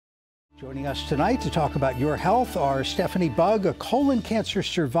Joining us tonight to talk about your health are Stephanie Bugg, a colon cancer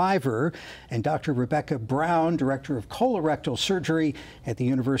survivor, and Dr. Rebecca Brown, Director of Colorectal Surgery at the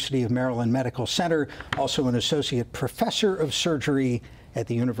University of Maryland Medical Center, also an Associate Professor of Surgery at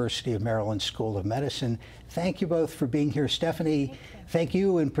the University of Maryland School of Medicine. Thank you both for being here. Stephanie, thank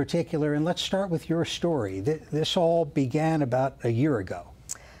you in particular, and let's start with your story. This all began about a year ago.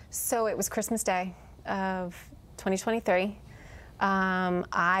 So it was Christmas Day of 2023.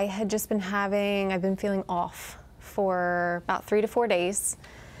 I had just been I've been feeling off for about 3 to 4 days,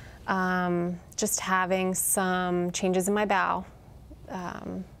 just having some changes in my bowel,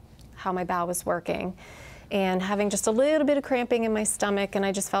 how my bowel was working, and having just a little bit of cramping in my stomach, and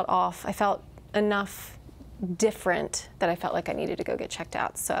I just felt off. I felt enough different that I felt like I needed to go get checked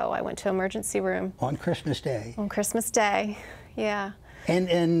out. So I went to emergency room. On Christmas Day? On Christmas Day, yeah.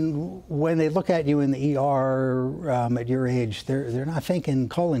 And when they look at you in the ER at your age, they're not thinking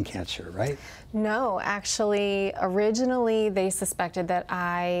colon cancer, right? No, actually, originally they suspected that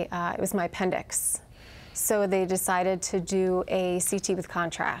it was my appendix. So they decided to do a CT with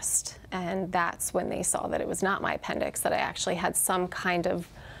contrast, and that's when they saw that it was not my appendix, that I actually had some kind of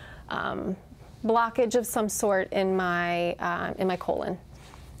blockage of some sort in my colon.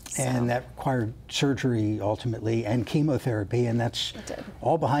 So. And that required surgery ultimately and chemotherapy, and that's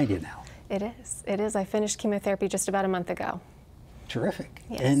all behind you now. It is. It is. I finished chemotherapy just about a month ago. Terrific.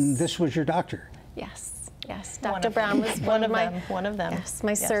 Yes. And this was your doctor? Yes. Yes. Dr. Brown was one of them. Yes.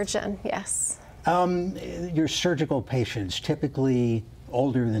 My surgeon. Yes. Your surgical patients typically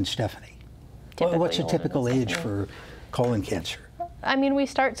older than Stephanie. What's a typical age for colon cancer? I mean, we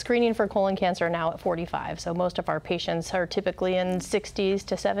start screening for colon cancer now at 45, so most of our patients are typically in 60s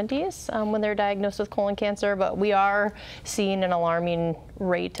to 70s when they're diagnosed with colon cancer, but we are seeing an alarming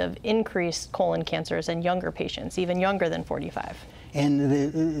rate of increased colon cancers in younger patients, even younger than 45.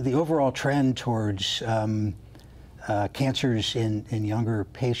 And the overall trend towards cancers in younger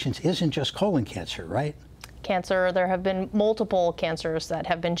patients isn't just colon cancer, right? Cancer, there have been multiple cancers that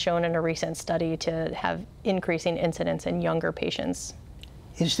have been shown in a recent study to have increasing incidence in younger patients.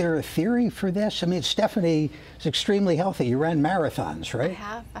 Is there a theory for this? I mean, Stephanie is extremely healthy. You ran marathons, right?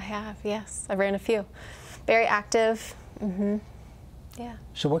 I have, yes. I ran a few. Very active. Yeah.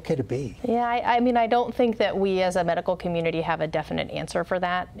 So what could it be? Yeah, I mean, I don't think that we as a medical community have a definite answer for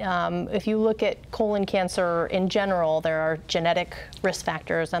that. If you look at colon cancer in general, there are genetic risk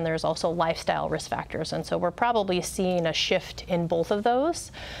factors and there's also lifestyle risk factors. And so we're probably seeing a shift in both of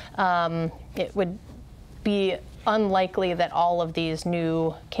those. It would be unlikely that all of these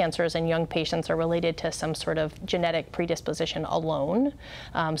new cancers in young patients are related to some sort of genetic predisposition alone.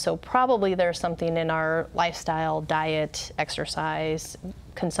 So probably there's something in our lifestyle, diet, exercise,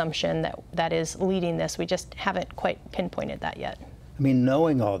 consumption that is leading this. We just haven't quite pinpointed that yet. I mean,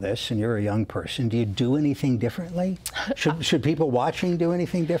 knowing all this, and you're a young person, do you do anything differently? Should people watching do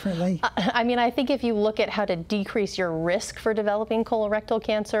anything differently? I mean, I think if you look at how to decrease your risk for developing colorectal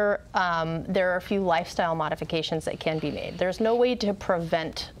cancer, there are a few lifestyle modifications that can be made. There's no way to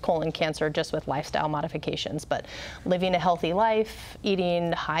prevent colon cancer just with lifestyle modifications, but living a healthy life,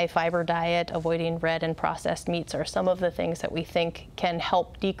 eating high fiber diet, avoiding red and processed meats are some of the things that we think can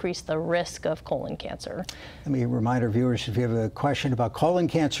help decrease the risk of colon cancer. Let me remind our viewers, if you have a question about colon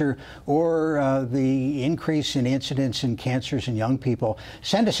cancer or the increase in incidence in cancers in young people,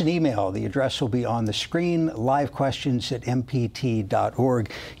 send us an email. The address will be on the screen,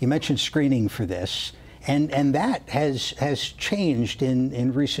 livequestions@mpt.org. You mentioned screening for this. And that has changed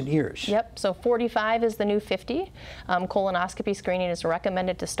in recent years. Yep, so 45 is the new 50. Colonoscopy screening is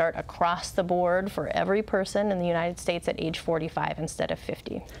recommended to start across the board for every person in the United States at age 45 instead of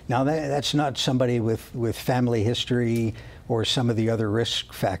 50. Now that's not somebody with family history or some of the other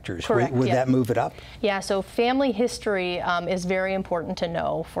risk factors. Correct, would that move it up? Yeah, so family history is very important to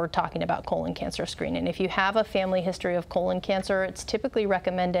know for talking about colon cancer screening. If you have a family history of colon cancer, it's typically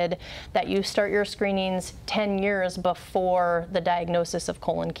recommended that you start your screenings 10 years before the diagnosis of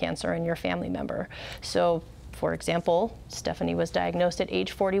colon cancer in your family member. So, for example, Stephanie was diagnosed at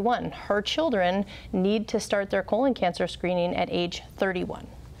age 41. Her children need to start their colon cancer screening at age 31.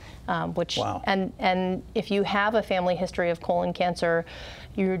 Wow. And if you have a family history of colon cancer,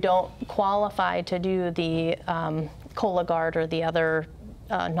 you don't qualify to do the Cologuard or the other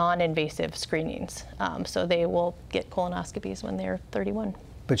non-invasive screenings. So they will get colonoscopies when they're 31.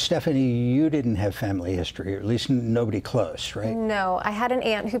 But Stephanie, you didn't have family history, or at least nobody close, right? No, I had an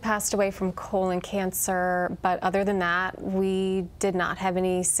aunt who passed away from colon cancer, but other than that, we did not have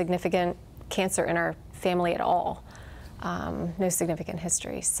any significant cancer in our family at all. No significant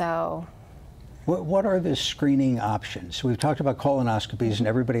history. So What are the screening options? We've talked about colonoscopies, and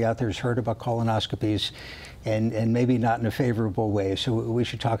everybody out there has heard about colonoscopies, and maybe not in a favorable way, so we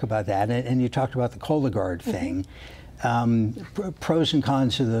should talk about that. And you talked about the Cologuard thing. Pros and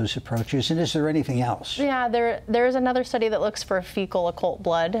cons of those approaches, and is there anything else? Yeah, there's another study that looks for fecal occult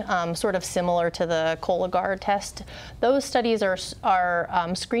blood, sort of similar to the Cologuard test. Those studies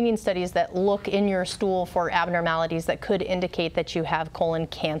are screening studies that look in your stool for abnormalities that could indicate that you have colon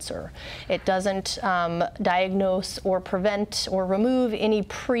cancer. It doesn't diagnose or prevent or remove any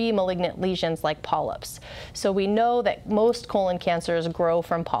pre-malignant lesions like polyps. So we know that most colon cancers grow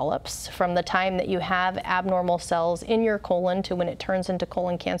from polyps. From the time that you have abnormal cells in your colon to when it turns into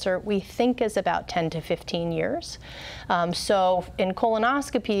colon cancer, we think is about 10 to 15 years. So in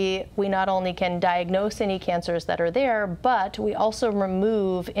colonoscopy, we not only can diagnose any cancers that are there, but we also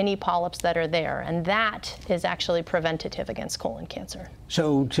remove any polyps that are there, and that is actually preventative against colon cancer.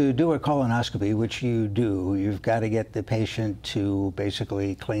 So to do a colonoscopy, which you do, you've got to get the patient to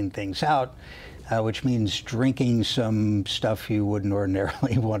basically clean things out, which means drinking some stuff you wouldn't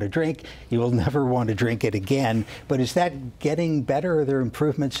ordinarily want to drink. You will never want to drink it again. But is that getting better? Are there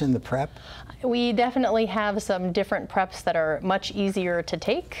improvements in the prep? We definitely have some different preps that are much easier to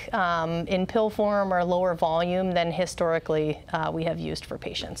take in pill form or lower volume than historically we have used for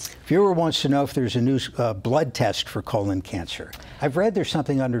patients. Viewer wants to know if there's a new blood test for colon cancer. I've read there's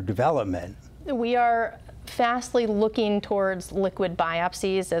something under development. We are fastly looking towards liquid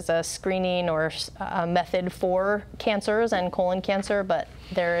biopsies as a screening or a method for cancers and colon cancer, but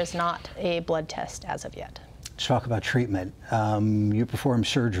there is not a blood test as of yet. Let's talk about treatment. You perform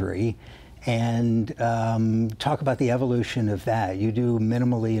surgery, and talk about the evolution of that. You do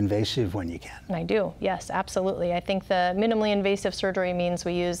minimally invasive when you can. I do, yes, absolutely. I think the minimally invasive surgery means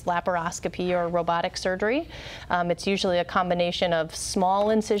we use laparoscopy or robotic surgery. It's usually a combination of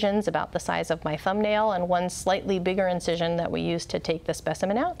small incisions about the size of my thumbnail and one slightly bigger incision that we use to take the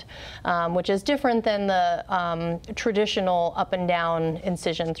specimen out, which is different than the traditional up and down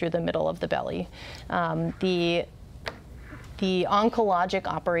incision through the middle of the belly. The oncologic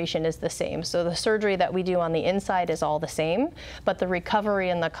operation is the same. So the surgery that we do on the inside is all the same, but the recovery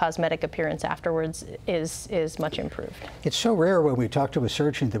and the cosmetic appearance afterwards is much improved. It's so rare when we talk to a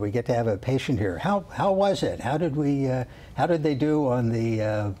surgeon that we get to have a patient here. How was it? How did they do on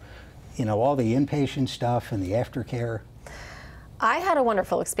the, all the inpatient stuff and the aftercare? I had a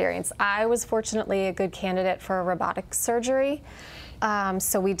wonderful experience. I was fortunately a good candidate for robotic surgery.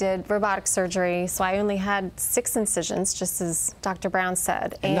 So we did robotic surgery. So I only had 6 incisions, just as Dr. Brown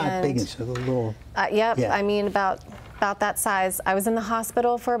said. And not big, it's a little. Yep, yeah. I mean about that size. I was in the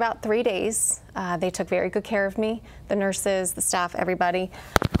hospital for about 3 days. They took very good care of me, the nurses, the staff, everybody.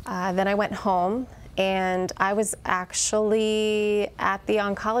 Then I went home, and I was actually at the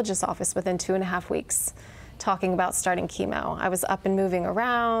oncologist's office within 2.5 weeks, talking about starting chemo. I was up and moving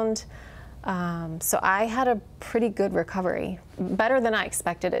around. So I had a pretty good recovery, better than I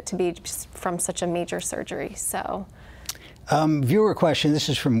expected it to be just from such a major surgery. So, viewer question, this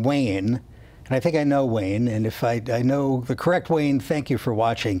is from Wayne, and I think I know Wayne, and if I know the correct Wayne, thank you for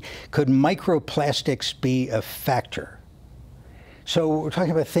watching. Could microplastics be a factor? So we're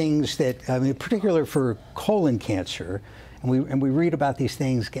talking about things that, I mean, particular for colon cancer, and we read about these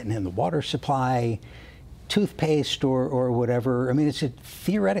things getting in the water supply, toothpaste or whatever. I mean, is it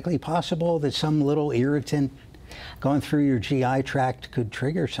theoretically possible that some little irritant going through your GI tract could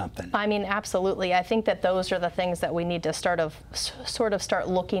trigger something? I mean, absolutely. I think that those are the things that we need to sort of start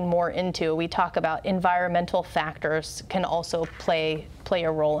looking more into. We talk about environmental factors can also play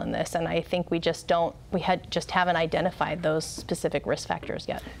a role in this, and I think we just haven't identified those specific risk factors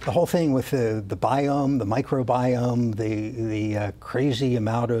yet. The whole thing with the biome, the microbiome, the crazy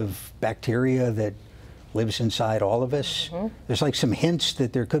amount of bacteria that lives inside all of us. Mm-hmm. There's like some hints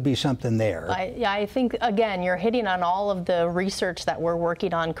that there could be something there. I think, again, you're hitting on all of the research that we're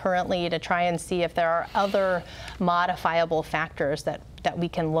working on currently to try and see if there are other modifiable factors that we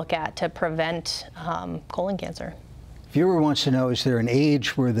can look at to prevent colon cancer. Viewer wants to know, is there an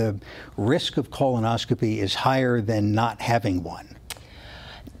age where the risk of colonoscopy is higher than not having one?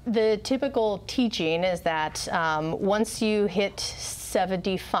 The typical teaching is that once you hit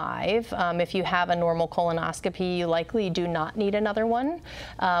 75, if you have a normal colonoscopy, you likely do not need another one.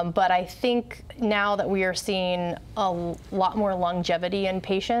 But I think now that we are seeing a lot more longevity in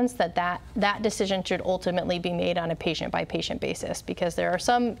patients, that decision should ultimately be made on a patient-by-patient basis, because there are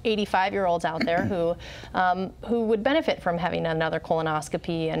some 85-year-olds out there who would benefit from having another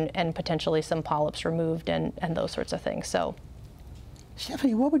colonoscopy and potentially some polyps removed and those sorts of things. So,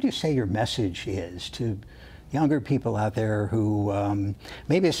 Stephanie, what would you say your message is to younger people out there who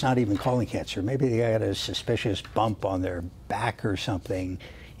maybe it's not even colon cancer, maybe they got a suspicious bump on their back or something,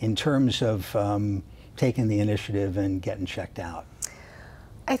 in terms of taking the initiative and getting checked out?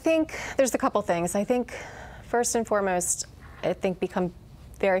 I think there's a couple things. I think first and foremost, I think become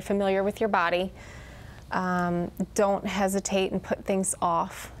very familiar with your body. Don't hesitate and put things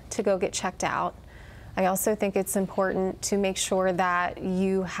off to go get checked out. I also think it's important to make sure that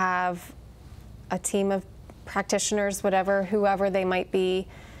you have a team of practitioners, whoever they might be,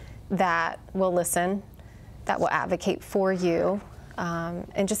 that will listen, that will advocate for you,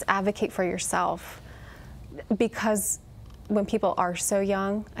 and just advocate for yourself. Because when people are so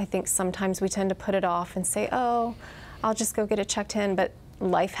young, I think sometimes we tend to put it off and say, oh, I'll just go get it checked in, but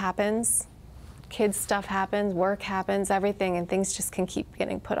life happens, kids stuff happens, work happens, everything, and things just can keep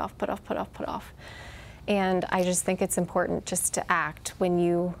getting put off. And I just think it's important just to act when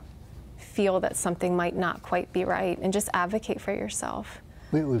you feel that something might not quite be right, and just advocate for yourself.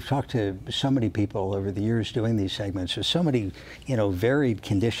 We've talked to so many people over the years doing these segments. There's so many, varied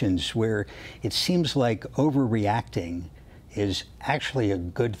conditions where it seems like overreacting is actually a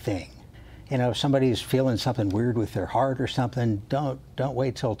good thing. If somebody's feeling something weird with their heart or something, don't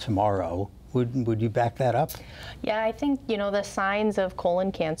wait till tomorrow. Would you back that up? Yeah, I think, the signs of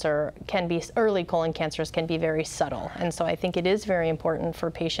colon cancer early colon cancers can be very subtle. And so I think it is very important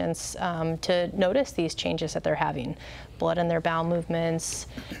for patients to notice these changes that they're having. Blood in their bowel movements,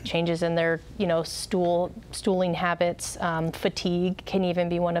 changes in their, stooling habits, fatigue can even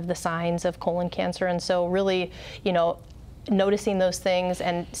be one of the signs of colon cancer. And so really, noticing those things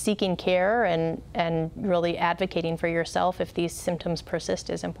and seeking care and really advocating for yourself if these symptoms persist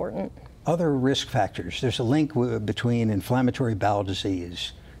is important. Other risk factors. There's a link between inflammatory bowel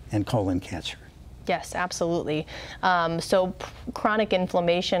disease and colon cancer. Yes, absolutely. So chronic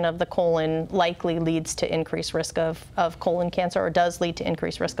inflammation of the colon likely leads to increased risk of colon cancer, or does lead to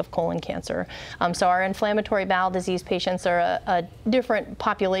increased risk of colon cancer. So our inflammatory bowel disease patients are a different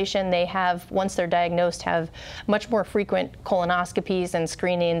population. They have, once they're diagnosed, have much more frequent colonoscopies and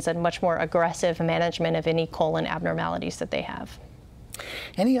screenings and much more aggressive management of any colon abnormalities that they have.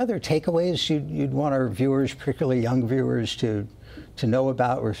 Any other takeaways you'd want our viewers, particularly young viewers, to know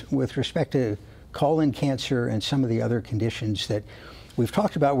about with respect to colon cancer and some of the other conditions that we've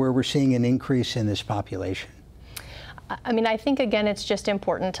talked about where we're seeing an increase in this population? I think, again, it's just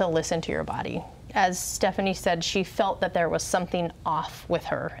important to listen to your body. As Stephanie said, she felt that there was something off with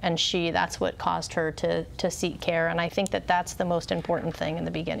her, and that's what caused her to seek care. And I think that that's the most important thing in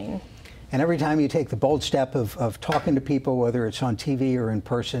the beginning. And every time you take the bold step of talking to people, whether it's on TV or in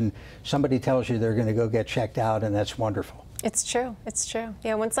person, somebody tells you they're going to go get checked out, and that's wonderful. It's true. It's true.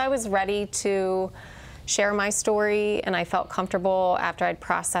 Yeah, once I was ready to share my story and I felt comfortable after I'd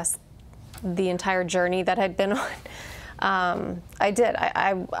processed the entire journey that I'd been on, I did.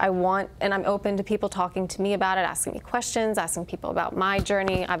 I want, and I'm open to people talking to me about it, asking me questions, asking people about my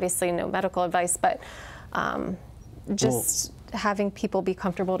journey. Obviously, no medical advice, but just having people be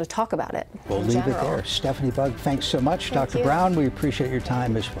comfortable to talk about it. We'll leave it there. Stephanie Bugg, thanks so much. Dr. Brown, we appreciate your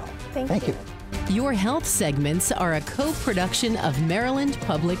time as well. Thank you. Your health segments are a co-production of Maryland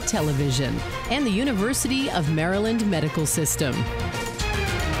Public Television and the University of Maryland Medical System.